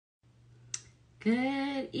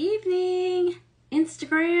Good evening,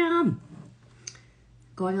 Instagram.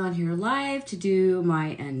 Going on here live to do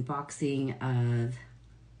my unboxing of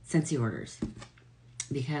Scentsy orders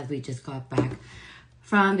because we just got back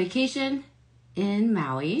from vacation in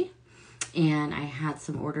Maui and I had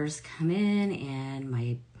some orders come in and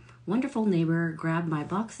my wonderful neighbor grabbed my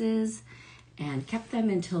boxes and kept them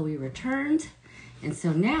until we returned. And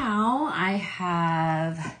so now I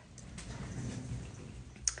have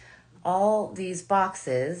all these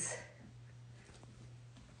boxes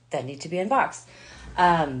that need to be unboxed.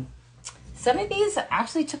 Some of these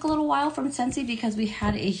actually took a little while from Scentsy because we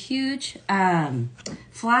had a huge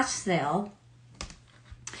flash sale,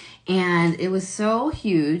 and it was so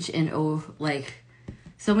huge and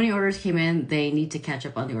so many orders came in. They need to catch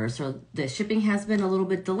up on the orders, so the shipping has been a little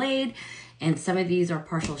bit delayed, and some of these are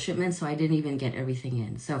partial shipments, so I didn't even get everything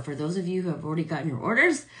in. So for those of you who have already gotten your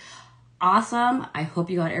orders, awesome. I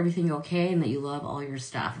hope you got everything okay and that you love all your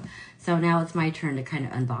stuff. So now it's my turn to kind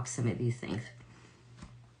of unbox some of these things.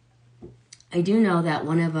 I do know that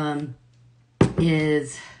one of them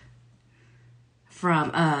is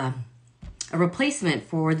from a replacement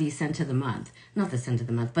for the scent of the month. Not the scent of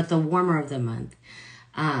the month, but the warmer of the month.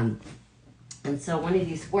 And so one of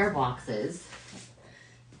these square boxes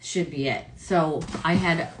should be it. So I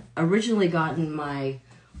had originally gotten my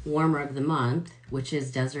warmer of the month, which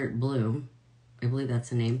is Desert Bloom. I believe that's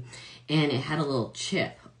the name. And it had a little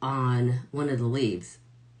chip on one of the leaves.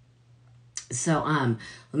 So let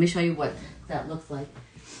me show you what that looks like.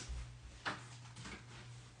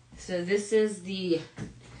 So this is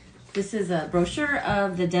a brochure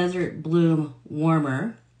of the Desert Bloom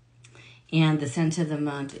warmer, and the scent of the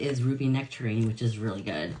month is Ruby Nectarine, which is really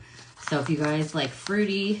good. So if you guys like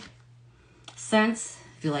fruity scents,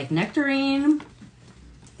 if you like nectarine,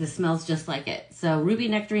 this smells just like it. So Ruby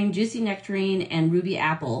Nectarine, Juicy Nectarine, and Ruby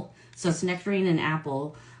Apple. So it's nectarine and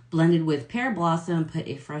apple blended with pear blossom, put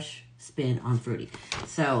a fresh spin on fruity.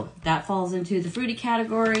 So that falls into the fruity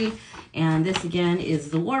category. And this again is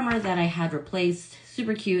the warmer that I had replaced.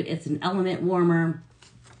 Super cute. It's an element warmer.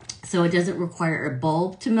 So it doesn't require a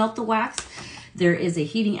bulb to melt the wax. There is a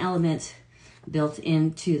heating element built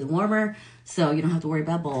into the warmer, so you don't have to worry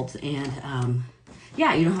about bulbs. And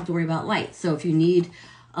yeah, you don't have to worry about light. So if you need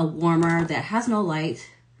a warmer that has no light,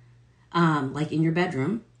 like in your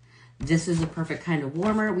bedroom, this is a perfect kind of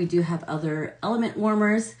warmer. We do have other element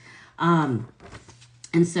warmers. And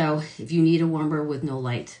so if you need a warmer with no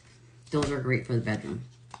light, those are great for the bedroom.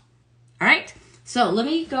 All right, so let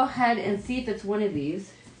me go ahead and see if it's one of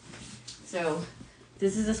these. So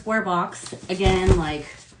this is a square box. Again, like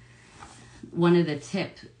one of the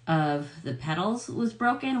tip of the petals was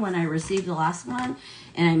broken when I received the last one.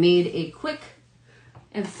 And I made a quick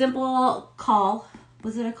and simple call.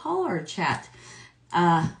 Was it a call or a chat?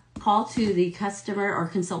 Call to the customer or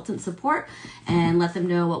consultant support and let them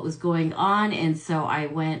know what was going on. And so I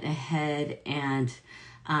went ahead and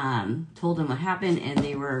told them what happened, and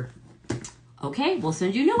they were, okay, we'll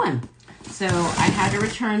send you a new one. So I had to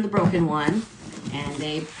return the broken one, and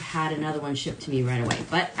they had another one shipped to me right away.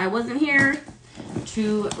 But I wasn't here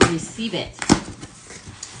to receive it.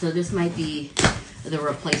 So this might be the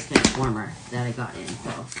replacement warmer that I got in.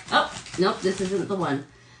 So, oh, nope, this isn't the one.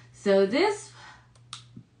 So this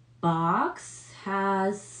box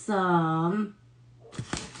has some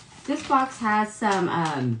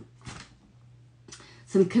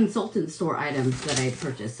consultant store items that I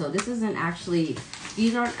purchased. So this isn't actually,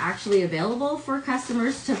 these aren't actually available for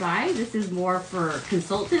customers to buy. This is more for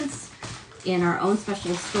consultants in our own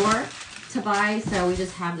special store to buy. So we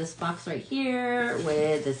just have this box right here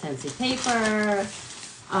with the Scentsy paper.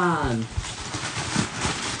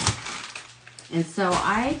 And so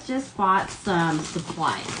I just bought some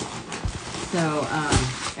supplies. So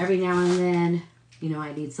every now and then, you know,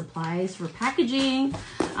 I need supplies for packaging.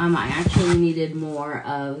 I actually needed more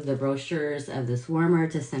of the brochures of this warmer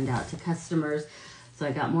to send out to customers. So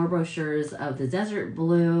I got more brochures of the Desert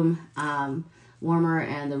Bloom warmer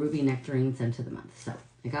and the Ruby Nectarine scent of the month. So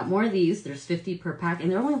I got more of these. There's 50 per pack, and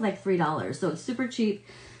they're only like $3. So it's super cheap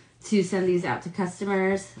to send these out to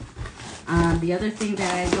customers. The other thing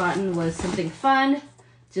that I gotten was something fun,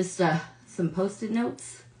 just some Post-it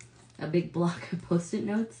notes, a big block of Post-it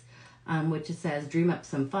notes, which it says "Dream Up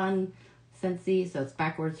Some Fun, Scentsy." So it's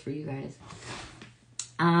backwards for you guys.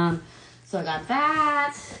 So I got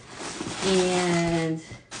that, and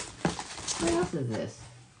what else is this?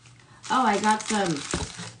 Oh, I got some.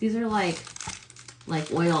 These are like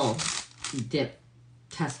oil dip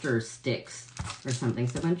tester sticks or something.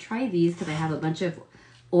 So I'm gonna try these because I have a bunch of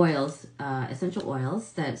oils, essential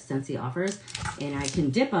oils that Scentsy offers, and I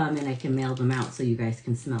can dip them and I can mail them out so you guys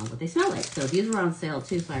can smell what they smell like. So these were on sale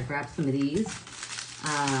too, so I grabbed some of these.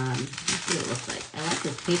 Let's see what it looks like. I like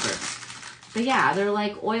this paper. But yeah, they're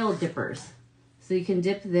like oil dippers. So you can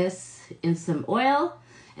dip this in some oil,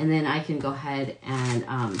 and then I can go ahead and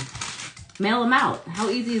mail them out. How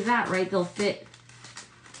easy is that, right? They'll fit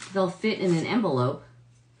in an envelope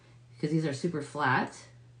because these are super flat.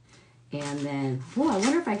 And then, oh, I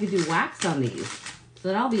wonder if I could do wax on these. So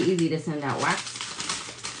that'll be easy to send out wax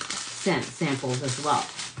scent samples as well.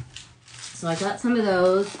 So I got some of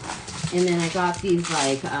those. And then I got these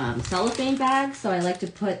like cellophane bags. So I like to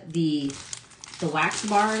put the wax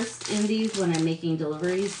bars in these when I'm making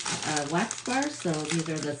deliveries of wax bars. So these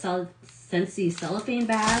are the Scentsy cellophane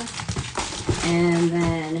bags. And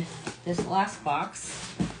then this last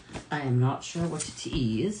box, I am not sure what to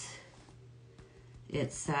use.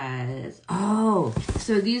 It says, oh,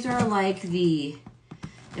 so these are like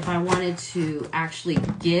if I wanted to actually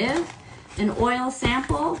give an oil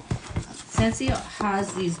sample, Scentsy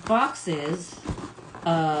has these boxes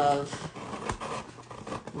of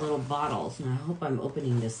little bottles. And I hope I'm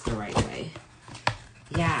opening this the right way.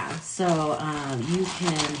 Yeah, so you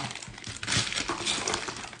can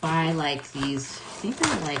buy like these, I think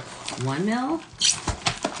they're like 1 ml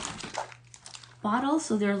bottles.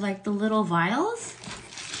 So they're like the little vials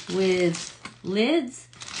with lids,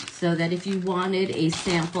 so that if you wanted a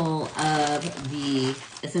sample of the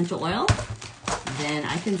essential oil, then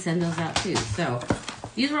I can send those out too. So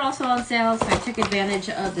these were also on sale, so I took advantage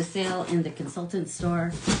of the sale in the consultant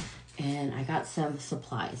store, and I got some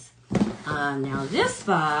supplies. Now this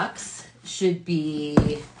box should be,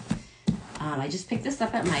 I just picked this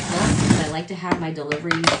up at Michael's because I like to have my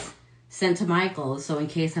deliveries sent to Michael's, so in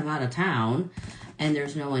case I'm out of town and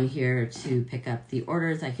there's no one here to pick up the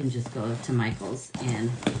orders, I can just go to Michael's,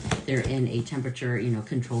 and they're in a temperature,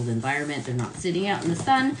 controlled environment. They're not sitting out in the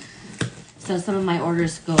sun. So some of my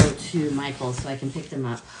orders go to Michael's, so I can pick them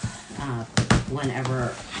up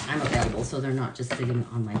whenever I'm available, so they're not just sitting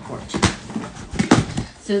on my porch.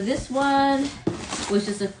 So this one was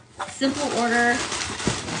just a simple order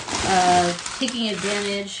of taking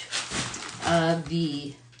advantage of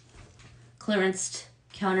the clearance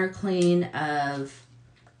counter clean of,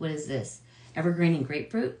 what is this? Evergreen and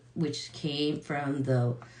grapefruit, which came from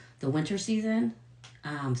the winter season.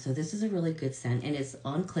 So this is a really good scent, and it's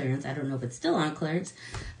on clearance. I don't know if it's still on clearance,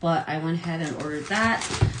 but I went ahead and ordered that.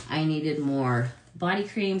 I needed more body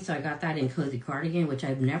cream, so I got that in Cozy Cardigan, which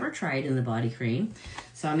I've never tried in the body cream.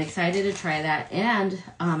 So I'm excited to try that. And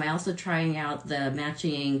I also trying out the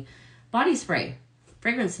matching body spray,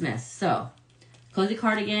 fragrance mist. So Cozy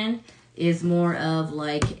Cardigan is more of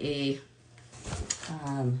like a,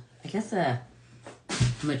 I guess a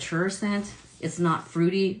mature scent. It's not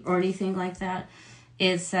fruity or anything like that.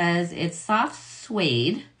 It says it's soft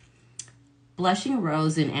suede, blushing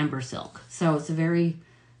rose, and amber silk. So it's a very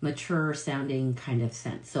mature sounding kind of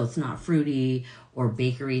scent. So it's not fruity or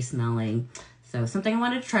bakery smelling. So something I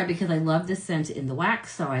wanted to try because I love this scent in the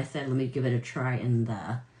wax. So I said, let me give it a try in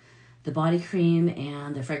the body cream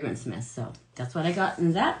and the fragrance mist. So that's what I got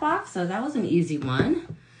in that box. So that was an easy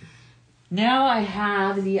one. Now I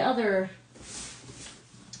have the other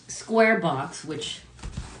square box, which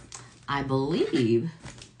I believe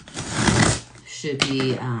should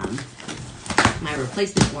be my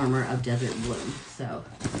replacement warmer of Desert Bloom. So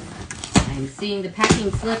I'm seeing the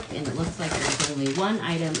packing slip, and it looks like there's only one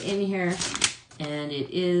item in here, and it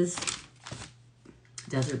is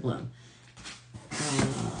Desert Bloom.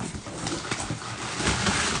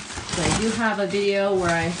 So I do have a video where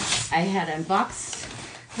I had unboxed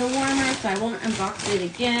the warmer, so I won't unbox it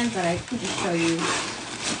again, but I can just show you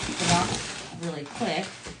the box really quick.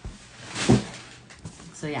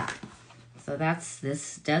 So yeah, so that's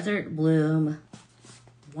this Desert Bloom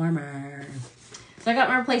warmer. So I got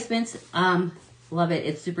my replacements. Love it.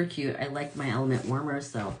 It's super cute. I like my Element warmer.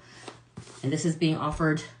 So, and this is being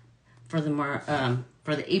offered for the month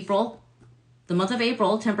of April,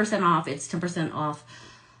 10% off. It's 10% off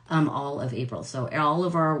all of April. So all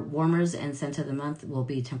of our warmers and scent of the month will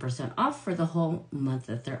be 10% off for the whole month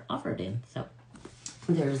that they're offered in. So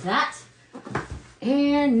there's that.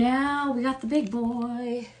 And now we got the big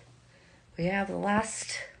boy. We have the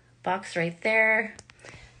last box right there.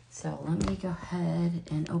 So let me go ahead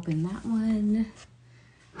and open that one.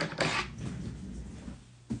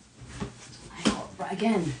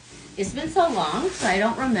 Again, it's been so long, so I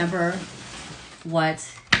don't remember what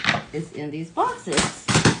is in these boxes.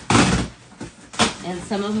 And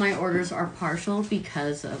some of my orders are partial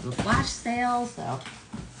because of the flash sale. So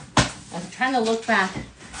I'm trying to look back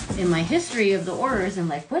in my history of the orders, I'm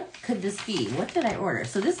like, what could this be? What did I order?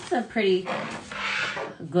 So this is a pretty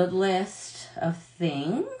good list of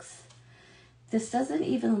things. This doesn't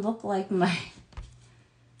even look like my...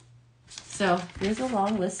 So here's a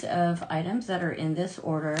long list of items that are in this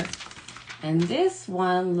order. And this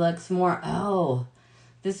one looks more, oh,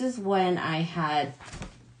 this is when I had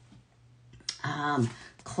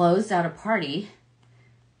closed out a party,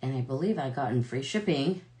 and I believe I gotten free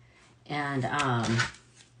shipping. And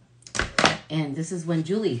this is when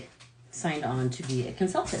Julie signed on to be a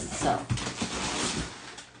consultant. So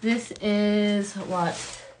this is what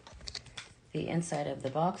the inside of the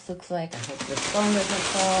box looks like. I hope this phone doesn't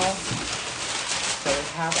fall. So we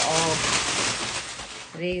have all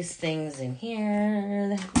these things in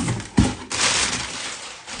here.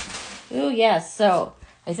 Oh yes, so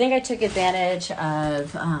I think I took advantage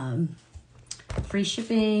of free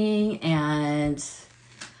shipping and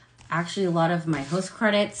actually a lot of my host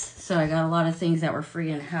credits. So I got a lot of things that were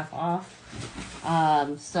free and half off.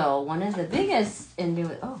 So one of the biggest and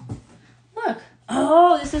new, oh, look.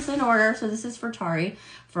 Oh, this is an order. So this is for Tari,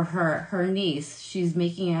 for her niece. She's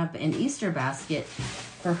making up an Easter basket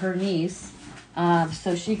for her niece.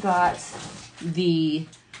 So she got the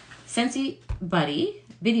Scentsy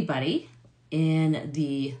Bitty Buddy in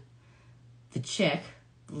the chick,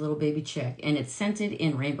 the little baby chick, and it's scented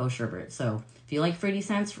in rainbow sherbet. So if you like fruity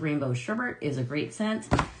scents, rainbow sherbet is a great scent,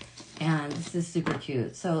 and this is super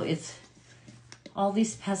cute. So it's all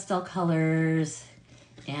these pastel colors,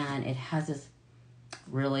 and it has this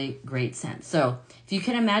really great scent. So if you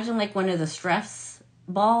can imagine like one of the stress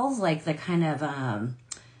balls, like the kind of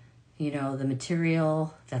the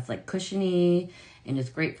material that's like cushiony and it's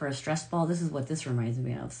great for a stress ball, this is what this reminds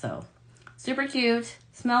me of. So super cute,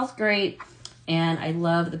 smells great, and I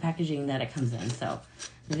love the packaging that it comes in. So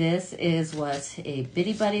this is what a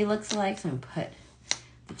Bitty Buddy looks like. So I'm gonna put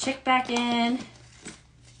the chick back in.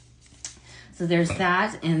 So there's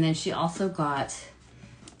that, and then she also got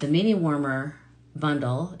the mini warmer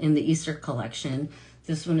bundle in the Easter collection.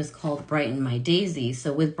 This one is called Brighten My Daisy.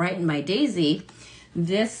 So with Brighten My Daisy,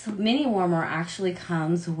 this mini warmer actually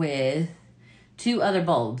comes with 2 other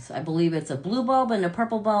bulbs. I believe it's a blue bulb and a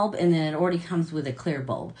purple bulb, and then it already comes with a clear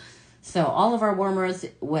bulb. So all of our warmers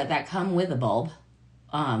that come with a bulb,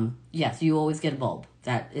 yes, you always get a bulb.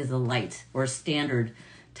 That is a light or standard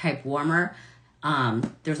type warmer.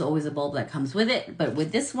 There's always a bulb that comes with it, but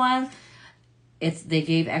with this one, they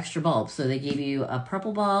gave extra bulbs. So they gave you a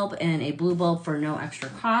purple bulb and a blue bulb for no extra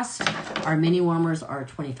cost. Our mini warmers are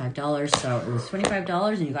 $25. So it was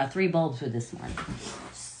 $25 and you got 3 bulbs with this one.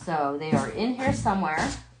 So they are in here somewhere.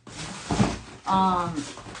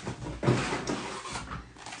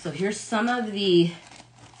 So here's some of the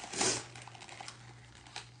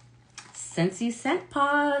Scentsy scent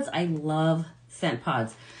pods. I love scent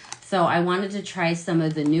pods. So I wanted to try some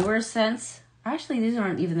of the newer scents. Actually, these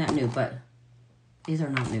aren't even that new, but these are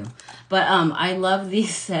not new. But I love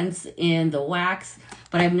these scents in the wax,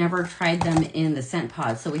 but I've never tried them in the scent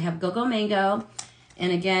pods. So we have Go-Go Mango.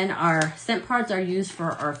 And again, our scent pods are used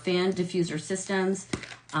for our fan diffuser systems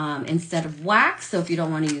instead of wax. So if you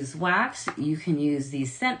don't want to use wax, you can use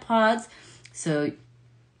these scent pods. So,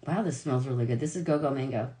 wow, this smells really good. This is Go-Go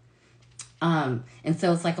Mango. And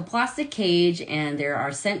so it's like a plastic cage, and there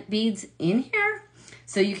are scent beads in here.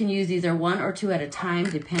 So you can use either 1 or 2 at a time,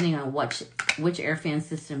 depending on which air fan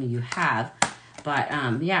system you have. But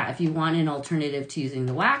yeah, if you want an alternative to using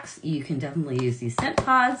the wax, you can definitely use these scent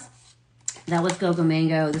pods. That was Go-Go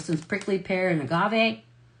Mango. This one's Prickly Pear and Agave.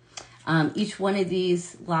 Each one of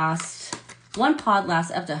these one pod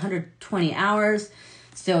lasts up to 120 hours.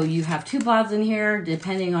 So you have 2 pods in here,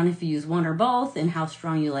 depending on if you use one or both and how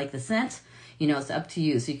strong you like the scent. It's up to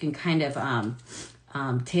you. So you can kind of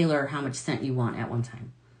tailor how much scent you want at one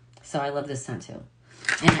time. So I love this scent too.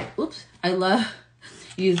 And I love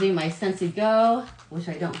using my Scentsy Go, which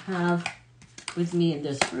I don't have with me in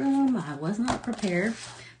this room. I was not prepared,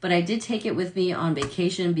 but I did take it with me on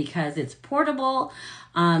vacation because it's portable.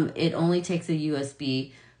 It only takes a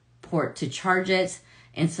USB port to charge it.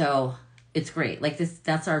 And so it's great. Like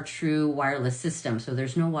that's our true wireless system. So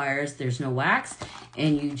there's no wires, there's no wax,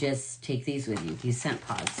 and you just take these with you, these scent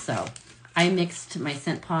pods. So I mixed my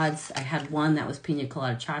scent pods. I had one that was Pina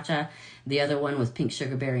Colada Cha-Cha. The other one was Pink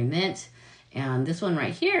Sugar Berry Mint. And this one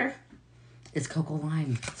right here is Cocoa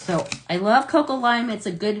Lime. So I love Cocoa Lime. It's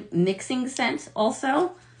a good mixing scent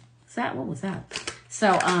also. What was that?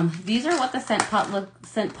 So these are what the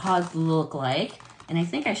scent pods look like. And I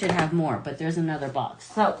think I should have more, but there's another box.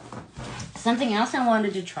 So something else I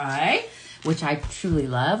wanted to try, which I truly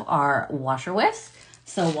love, are washer whiffs.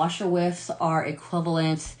 So washer whiffs are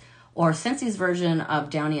equivalent or Scentsy's version of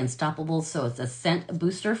Downy Unstoppable. So it's a scent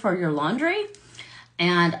booster for your laundry.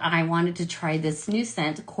 And I wanted to try this new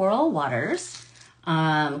scent, Coral Waters.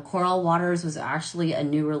 Coral Waters was actually a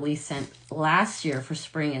new release scent last year for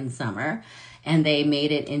spring and summer. And they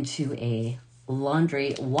made it into a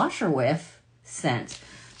laundry washer whiff scent.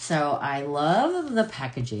 So I love the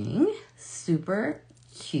packaging. Super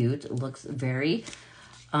cute. It looks very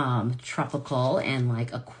tropical and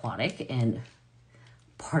like aquatic and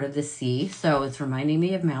part of the sea. So it's reminding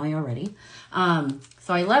me of Maui already.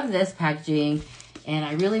 So I love this packaging, and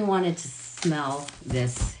I really wanted to smell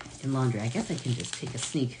this in laundry. I guess I can just take a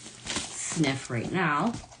sneak sniff right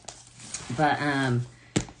now. But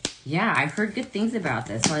yeah, I heard good things about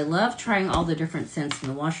this. So I love trying all the different scents in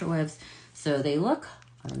the washer whiffs. So they look,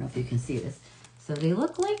 I don't know if you can see this. So they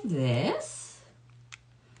look like this.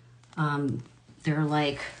 They're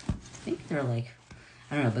like, I think they're like,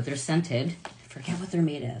 I don't know, but they're scented. I forget what they're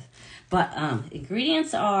made of. But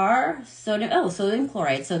ingredients are sodium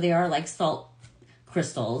chloride. So they are like salt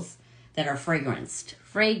crystals that are fragranced.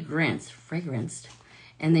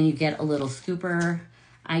 And then you get a little scooper.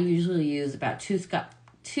 I usually use about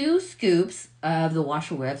two scoops of the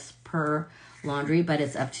washer whiffs per laundry, but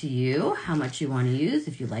it's up to you how much you want to use,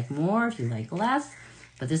 if you like more, if you like less.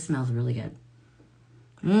 But this smells really good.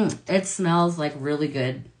 It smells like really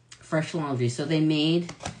good fresh laundry. So they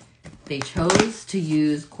chose to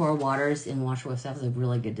use Coral Waters in washer whiffs. That was a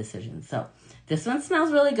really good decision. So this one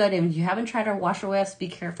smells really good. And if you haven't tried our washer whiffs, be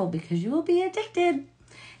careful because you will be addicted.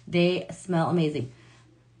 They smell amazing.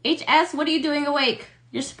 HS, what are you doing awake?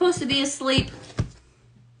 You're supposed to be asleep.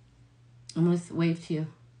 I'm going to wave to you.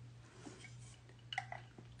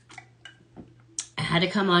 I had to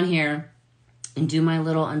come on here and do my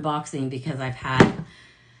little unboxing because I've had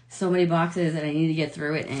so many boxes and I need to get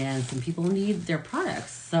through it, and some people need their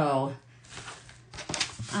products. So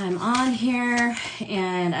I'm on here,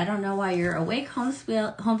 and I don't know why you're awake, home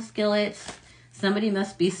skillet. Somebody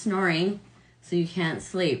must be snoring so you can't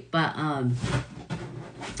sleep. But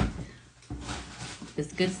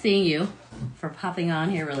it's good seeing you for popping on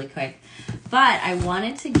here really quick. But I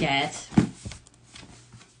wanted to get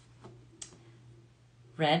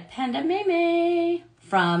Red Panda Meme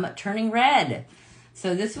from Turning Red.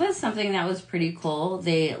 So this was something that was pretty cool.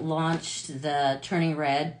 They launched the Turning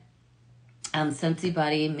Red Scentsy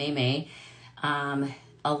Buddy Meme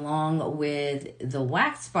along with the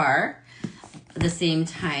Wax Bar the same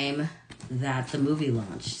time that the movie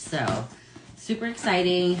launched. So super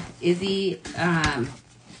exciting. Izzy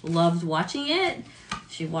loved watching it.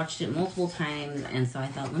 She watched it multiple times, and so I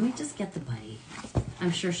thought, let me just get the buddy.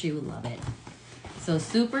 I'm sure she would love it. So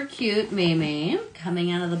super cute Meme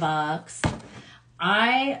coming out of the box.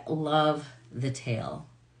 I love the tail.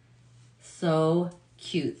 So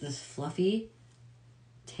cute, this fluffy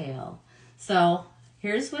tail. So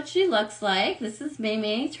here's what she looks like. This is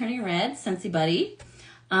Meme Turning Red Scentsy Buddy.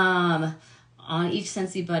 On each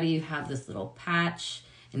Scentsy Buddy you have this little patch,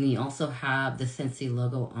 and then you also have the Scentsy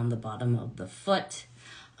logo on the bottom of the foot.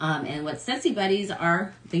 And what Scentsy Buddies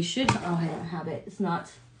are, they should, oh, I don't have it. It's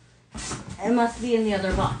not, it must be in the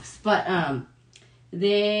other box. But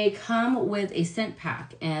they come with a scent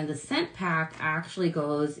pack, and the scent pack actually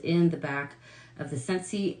goes in the back of the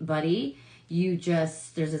Scentsy Buddy. You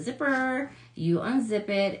just, there's a zipper, you unzip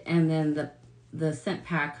it, and then the scent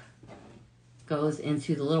pack goes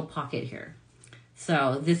into the little pocket here.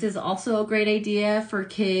 So this is also a great idea for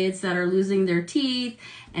kids that are losing their teeth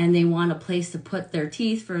and they want a place to put their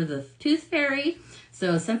teeth for the tooth fairy.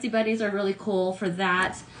 So Scentsy Buddies are really cool for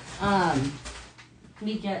that. Let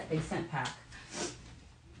me get a scent pack.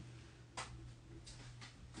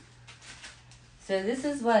 So this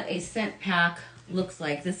is what a scent pack looks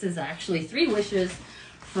like. This is actually 3 wishes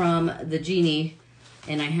from the genie,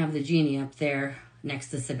 and I have the genie up there next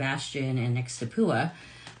to Sebastian and next to Pua.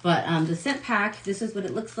 But the scent pack, this is what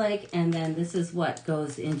it looks like, and then this is what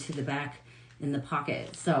goes into the back in the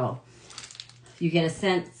pocket. So you get a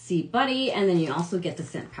Scentsy Buddy, and then you also get the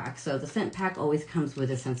scent pack. So the scent pack always comes with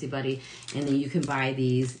a Scentsy Buddy, and then you can buy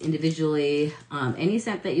these individually. Any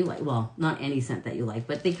scent that you like, well, not any scent that you like,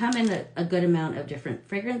 but they come in a good amount of different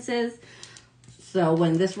fragrances. So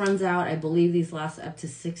when this runs out, I believe these last up to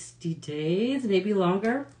 60 days, maybe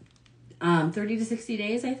longer, 30 to 60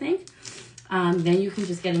 days, I think. Then you can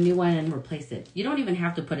just get a new one and replace it. You don't even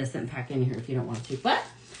have to put a scent pack in here if you don't want to. But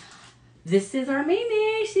this is our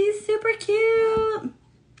Meme. She's super cute.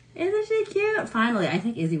 Isn't she cute? Finally, I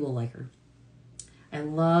think Izzy will like her. I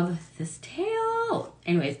love this tail.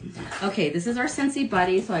 Anyways, okay, this is our Scentsy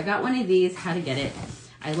Buddy. So I got one of these. How to get it.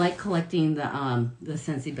 I like collecting the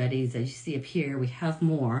Scentsy Buddies. As you see up here, we have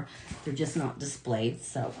more. They're just not displayed.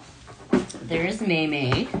 So there's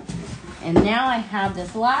Maui. And now I have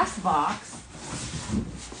this last box.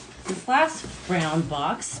 This last brown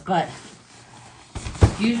box, but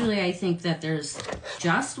usually I think that there's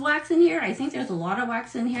just wax in here. I think there's a lot of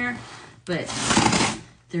wax in here, but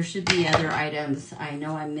there should be other items. I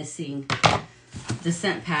know I'm missing the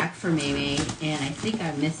scent pack for Maui, and I think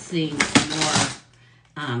I'm missing more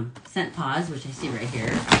scent pods, which I see right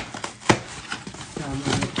here. So I'm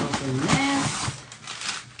going to open this.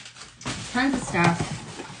 Tons of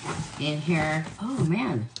stuff in here. Oh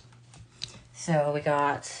man. So we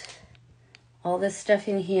got all this stuff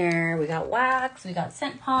in here. We got wax, we got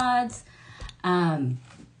scent pods. So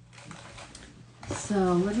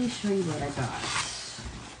let me show you what I got.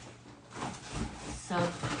 So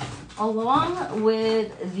along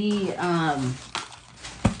with the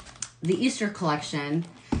Easter collection,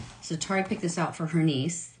 so Tari picked this out for her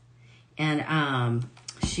niece, and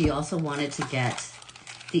she also wanted to get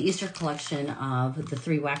the Easter collection of the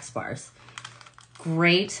 3 wax bars.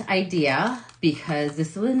 Great idea, because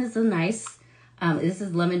this one is a nice, this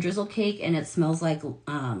is lemon drizzle cake, and it smells like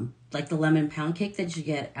the lemon pound cake that you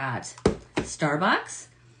get at Starbucks.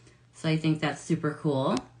 So I think that's super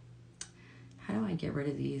cool. How do I get rid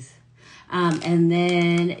of these? And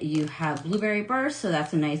then you have blueberry burst, so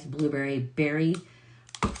that's a nice blueberry berry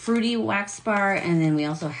fruity wax bar, and then we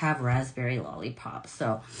also have raspberry lollipop.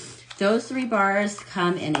 So those 3 bars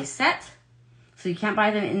come in a set, so you can't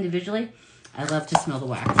buy them individually. I love to smell the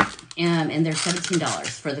wax, and they're $17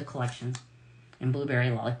 for the collection. And blueberry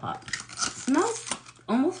lollipop smells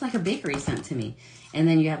almost like a bakery scent to me. And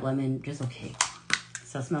then you have lemon drizzle cake,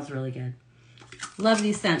 so it smells really good. Love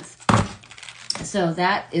these scents. So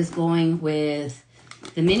that is going with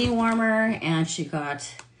the mini warmer, and she got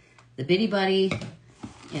the Bitty Buddy,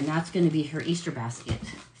 and that's going to be her Easter basket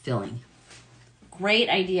filling. Great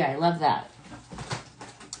idea. I love that.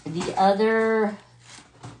 The other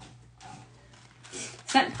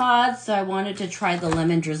scent pods, so I wanted to try the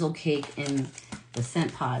lemon drizzle cake in the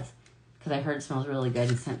scent pods because I heard it smells really good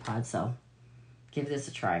in scent pods, so give this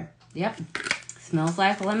a try. Yep, smells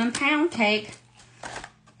like lemon pound cake.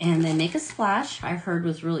 And then Make a Splash, I heard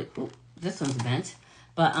was really, ooh, this one's bent,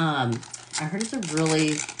 but I heard it's a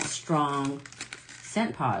really strong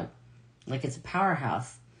scent pod. Like it's a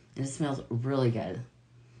powerhouse, and it smells really good.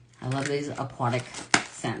 I love these aquatic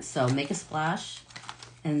scents. So Make a Splash.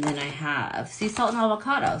 And then I have sea salt and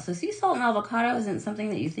avocado. So sea salt and avocado isn't something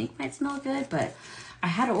that you think might smell good, but I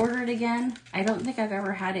had to order it again. I don't think I've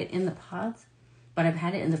ever had it in the pods, but I've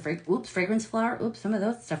had it in the fragrance flower. Oops, some of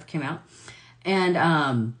those stuff came out.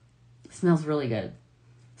 And smells really good.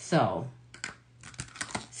 So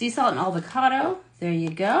sea salt and avocado, there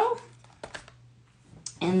you go.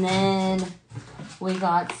 And then we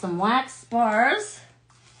got some wax bars,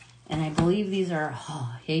 and I believe these are,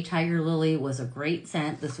 oh, Hey Tiger Lily was a great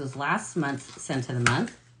scent. This was last month's scent of the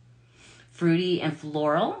month. Fruity and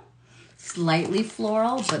floral, slightly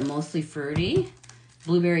floral, but mostly fruity.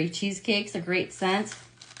 Blueberry cheesecake's a great scent.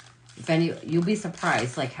 If any, you'll be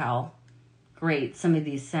surprised like how great some of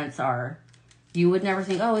these scents are. You would never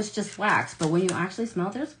think, oh, it's just wax, but when you actually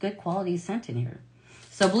smell, there's good quality scent in here.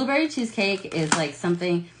 So blueberry cheesecake is like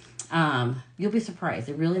something, you'll be surprised.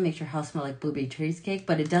 It really makes your house smell like blueberry cheesecake,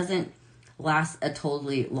 but it doesn't last a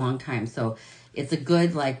totally long time. So it's a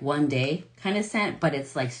good like one day kind of scent, but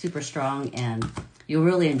it's like super strong, and you'll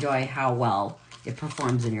really enjoy how well it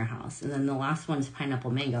performs in your house. And then the last one is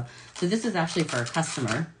pineapple mango. So this is actually for a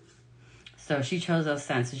customer. So she chose those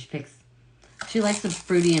scents, so she likes the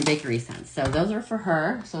fruity and bakery scents. So those are for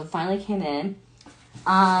her. So it finally came in.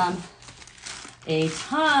 A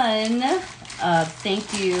ton of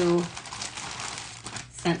thank you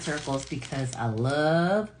scent circles because I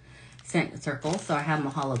love scent circles. So I have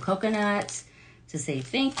Mahalo Coconut to say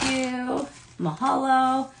thank you.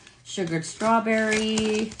 Mahalo. Sugared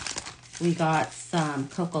Strawberry. We got some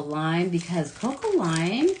Cocoa Lime because Cocoa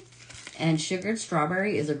Lime and Sugared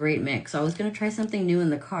Strawberry is a great mix. So I was going to try something new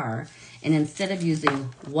in the car. And instead of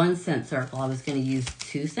using one scent circle, I was going to use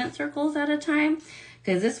 2 scent circles at a time.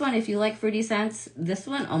 Because this one, if you like fruity scents, this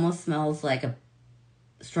one almost smells like a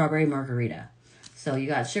strawberry margarita. So you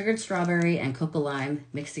got sugared strawberry and cocoa lime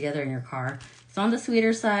mixed together in your car. It's on the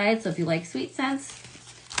sweeter side, so if you like sweet scents,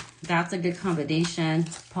 that's a good combination.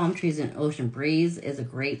 Palm Trees and Ocean Breeze is a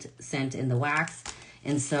great scent in the wax.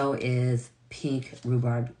 And so is Pink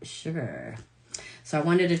Rhubarb Sugar. So I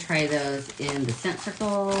wanted to try those in the scent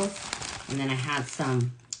circles. And then I had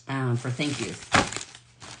some for thank yous.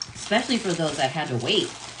 Especially for those that had to wait.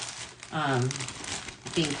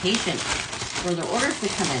 Being patient for their orders to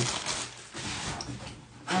come in.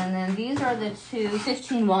 And then these are the two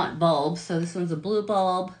 15-watt bulbs. So this one's a blue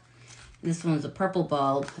bulb, this one's a purple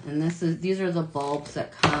bulb, and these are the bulbs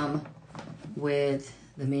that come with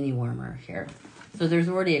the mini warmer here. So there's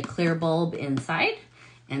already a clear bulb inside,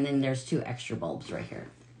 and then there's two extra bulbs right here.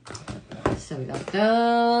 So we got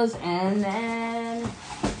those, and then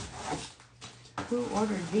who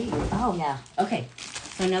ordered these? Oh yeah, okay.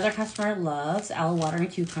 So another customer loves aloe water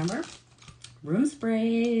and cucumber room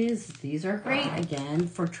sprays. These are great, again,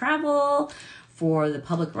 for travel, for the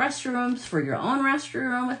public restrooms, for your own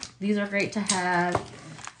restroom. These are great to have.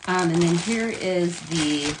 And then here is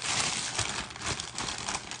the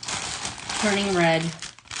Turning Red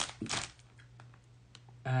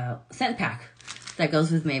scent pack that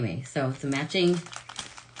goes with Maui. So it's a matching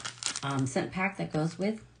scent pack that goes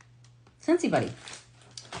with Scentsy Buddy.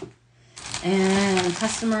 And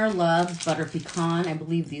customer loves butter pecan. I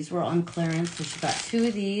believe these were on clearance. So she got two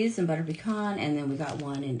of these in butter pecan, and then we got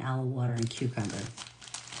one in aloe water and cucumber.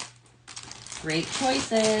 Great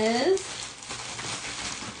choices.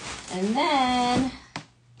 And then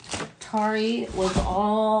Tari was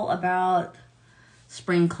all about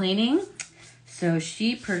spring cleaning. So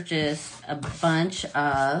she purchased a bunch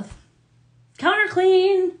of counter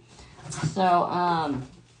clean. So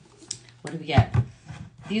what did we get?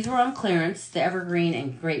 These were on clearance, the evergreen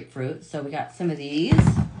and grapefruit. So we got some of these.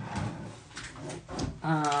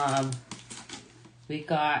 We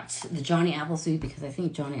got the Johnny Appleseed, because I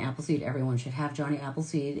think Johnny Appleseed, everyone should have Johnny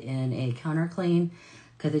Appleseed in a counter clean,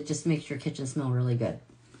 because it just makes your kitchen smell really good.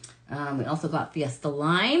 We also got Fiesta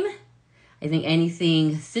Lime. I think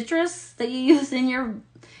anything citrus that you use in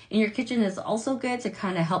your kitchen is also good to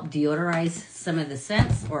kind of help deodorize some of the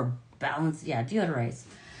scents, or balance, yeah, deodorize.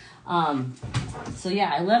 So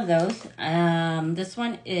yeah, I love those. This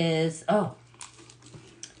one is, so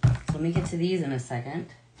let me get to these in a second.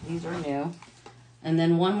 These are new. And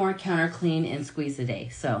then one more counter clean and squeeze a day.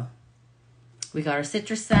 So we got our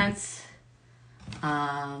citrus scents.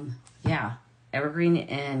 Yeah, evergreen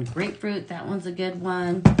and grapefruit. That one's a good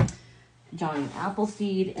one. Johnny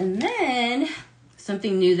Appleseed. And then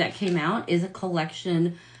something new that came out is a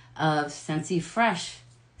collection of Scentsy Fresh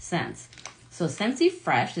scents. So Scentsy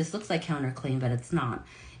Fresh, this looks like counter clean, but it's not,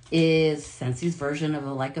 is Scentsy's version of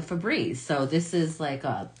like a Febreze. So this is like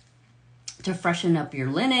to freshen up your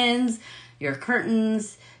linens, your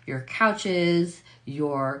curtains, your couches,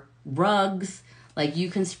 your rugs. Like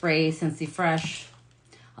you can spray Scentsy Fresh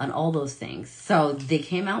on all those things. So they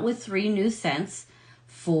came out with 3 new scents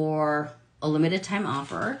for a limited time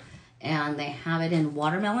offer, and they have it in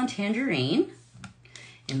watermelon tangerine.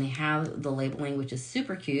 And they have the labeling, which is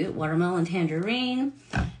super cute. Watermelon tangerine.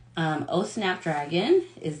 Oh Snapdragon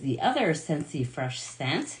is the other Scentsy Fresh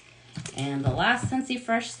scent. And the last Scentsy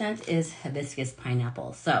Fresh scent is hibiscus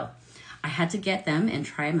pineapple. So I had to get them and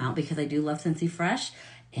try them out because I do love Scentsy Fresh.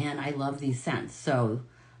 And I love these scents. So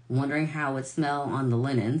wondering how it would smell on the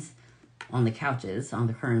linens, on the couches, on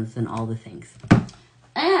the curtains, and all the things.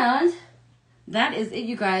 And that is it,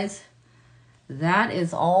 you guys. That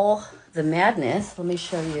is all the madness. Let me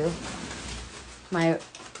show you. My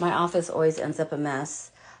office always ends up a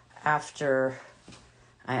mess after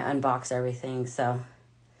I unbox everything. So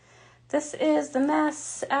this is the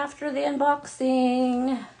mess after the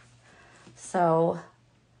unboxing. So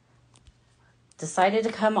decided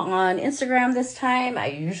to come on Instagram this time. I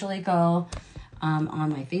usually go on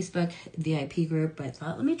my Facebook VIP group, but I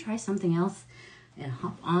thought, let me try something else and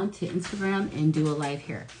hop on to Instagram and do a live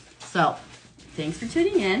here. So thanks for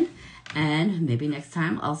tuning in, and maybe next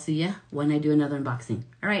time I'll see you when I do another unboxing.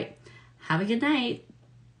 All right, have a good night.